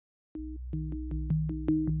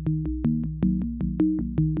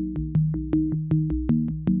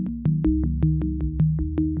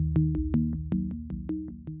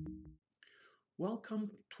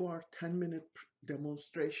to our 10-minute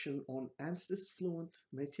demonstration on Ansys Fluent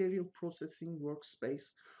material processing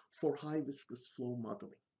workspace for high viscous flow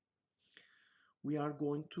modeling. We are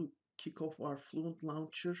going to kick off our Fluent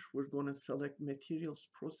launcher. We're going to select materials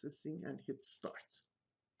processing and hit start.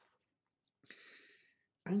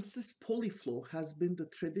 Ansys Polyflow has been the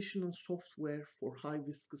traditional software for high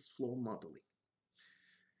viscous flow modeling.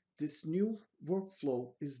 This new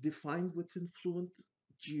workflow is defined within Fluent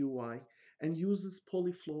GUI and uses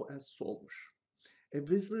Polyflow as solver. A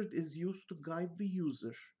wizard is used to guide the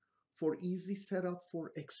user for easy setup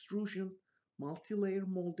for extrusion, multi-layer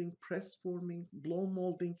molding, press forming, blow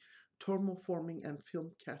molding, thermoforming, and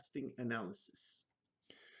film casting analysis.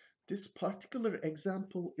 This particular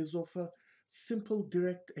example is of a simple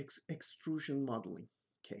direct extrusion modeling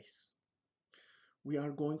case. We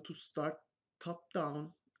are going to start top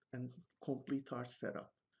down and complete our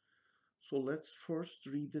setup. So let's first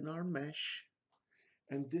read in our mesh,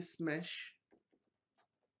 and this mesh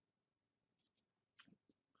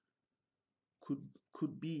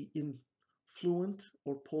could be in Fluent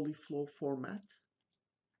or Polyflow format.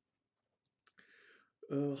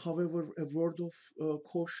 However, a word of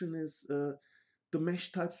caution is the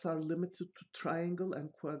mesh types are limited to triangle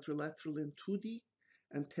and quadrilateral in 2D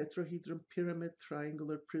and tetrahedron, pyramid,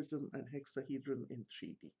 triangular, prism, and hexahedron in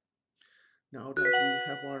 3D. Now that we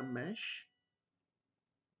have our mesh,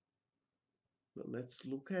 let's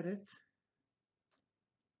look at it,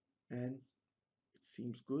 and it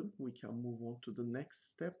seems good. We can move on to the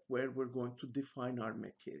next step where we're going to define our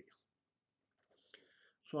material.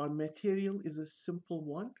 So our material is a simple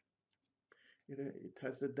one. It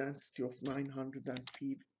has a density of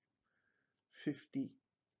 950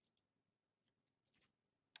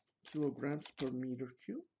 kilograms per meter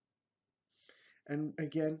cube. And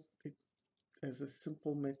again, as a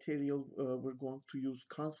simple material, we're going to use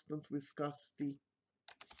constant viscosity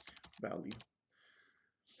value.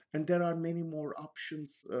 And there are many more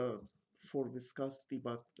options for viscosity,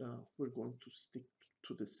 but we're going to stick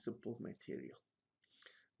to this simple material.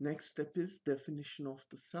 Next step is definition of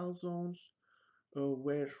the cell zones,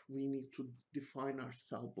 where we need to define our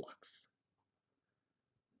cell blocks.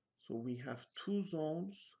 So we have two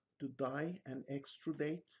zones, the die and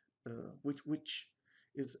extrudate, which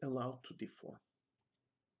is allowed to deform.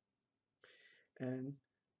 And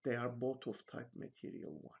they are both of type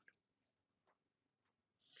material 1.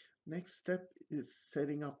 Next step is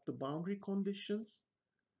setting up the boundary conditions.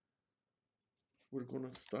 We're going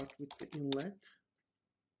to start with the inlet.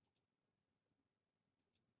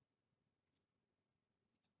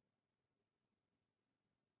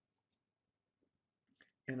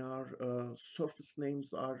 And our surface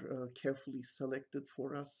names are carefully selected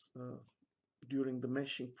for us during the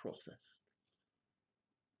meshing process.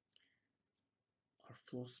 Our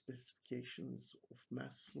flow specifications of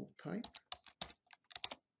mass flow type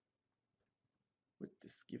with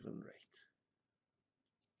this given rate.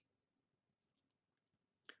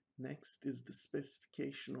 Next is the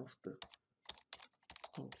specification of the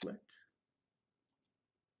outlet,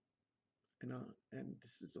 and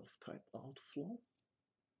this is of type outflow,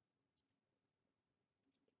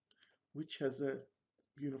 which has a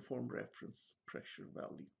uniform reference pressure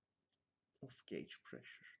value of gauge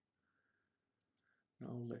pressure.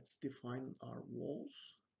 Now let's define our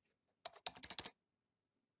walls.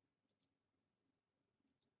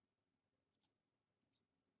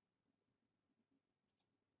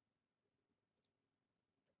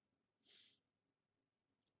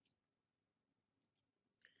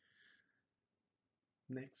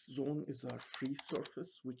 Next zone is our free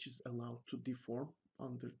surface, which is allowed to deform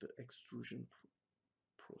under the extrusion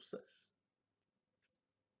process.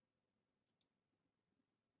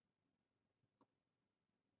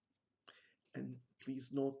 And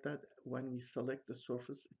please note that when we select the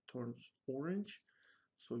surface, it turns orange,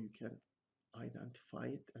 so you can identify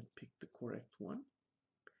it and pick the correct one.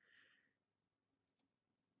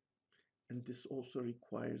 And this also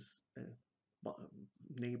requires a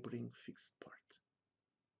neighboring fixed part.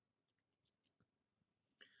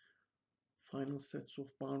 Final sets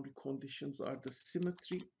of boundary conditions are the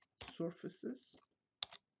symmetry surfaces,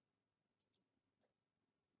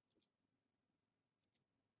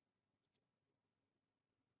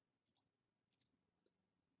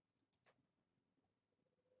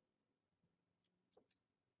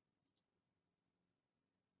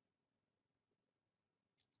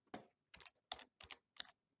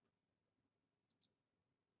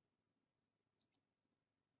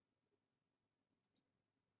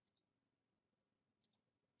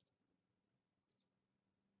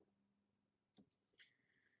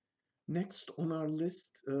 Next on our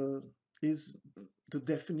list is the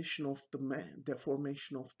definition of the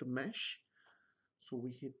deformation of the mesh. So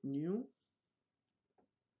we hit new,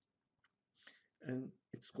 and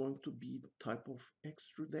it's going to be type of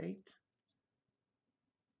extrudate.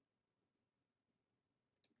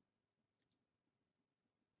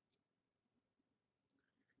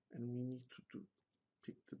 And we need to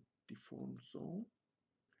pick the deform zone.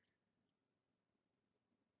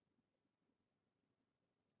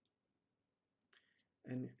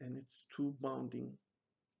 And it's two bounding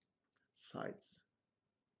sides.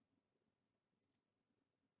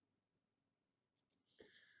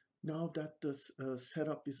 Now that the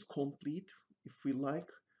setup is complete, if we like,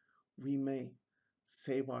 we may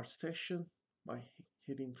save our session by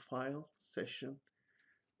hitting File, Session,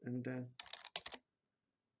 and then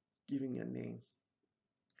giving a name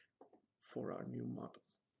for our new model.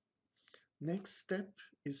 Next step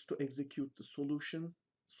is to execute the solution.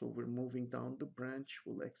 So we're moving down the branch,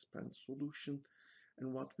 we'll expand solution,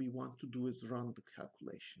 and what we want to do is run the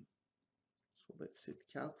calculation. So let's hit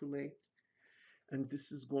calculate, and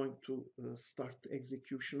this is going to start the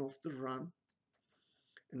execution of the run.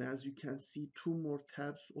 And as you can see, two more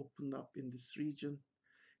tabs opened up in this region.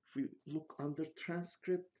 If we look under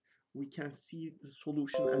transcript, we can see the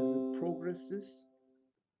solution as it progresses.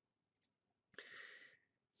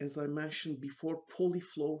 As I mentioned before,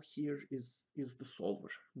 Polyflow here is the solver,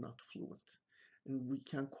 not Fluent. And we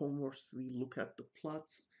can conversely look at the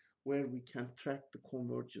plots where we can track the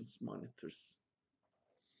convergence monitors.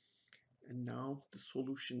 And now the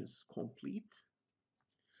solution is complete.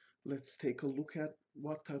 Let's take a look at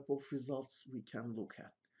what type of results we can look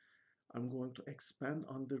at. I'm going to expand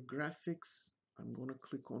under graphics. I'm going to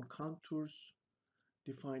click on contours,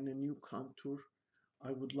 define a new contour.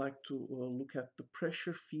 I would like to look at the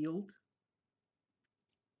pressure field,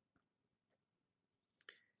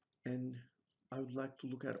 and I would like to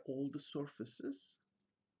look at all the surfaces.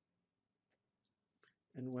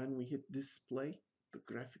 And when we hit display, the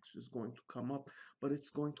graphics is going to come up, but it's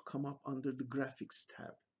going to come up under the graphics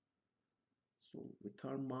tab. So with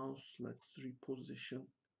our mouse, let's reposition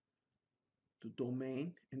the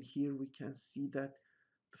domain, and here we can see that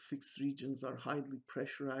the fixed regions are highly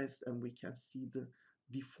pressurized, and we can see the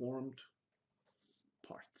deformed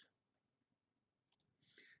part.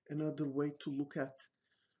 Another way to look at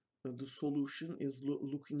the solution is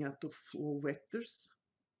looking at the flow vectors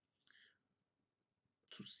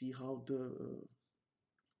to see how the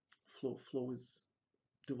flow is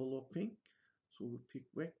developing. So we pick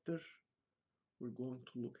vector, we're going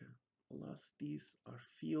to look at velocities. Our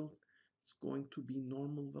field is going to be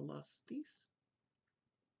normal velocities,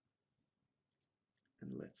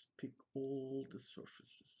 and let's pick all the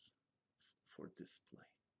surfaces for display.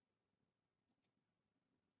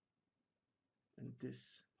 And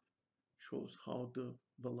this shows how the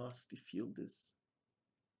velocity field is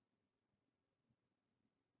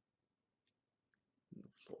in the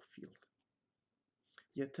flow field.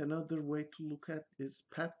 Yet another way to look at is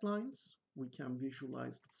path lines. We can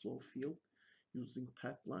visualize the flow field using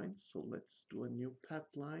path lines. So let's do a new path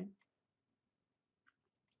line.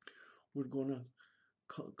 We're going to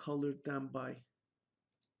color them by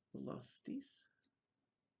velocities.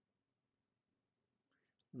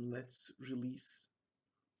 And let's release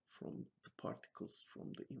from the particles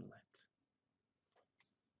from the inlet.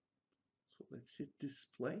 So let's hit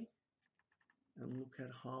display and look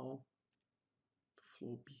at how the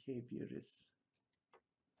flow behavior is.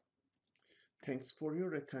 Thanks for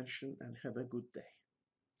your attention and have a good day.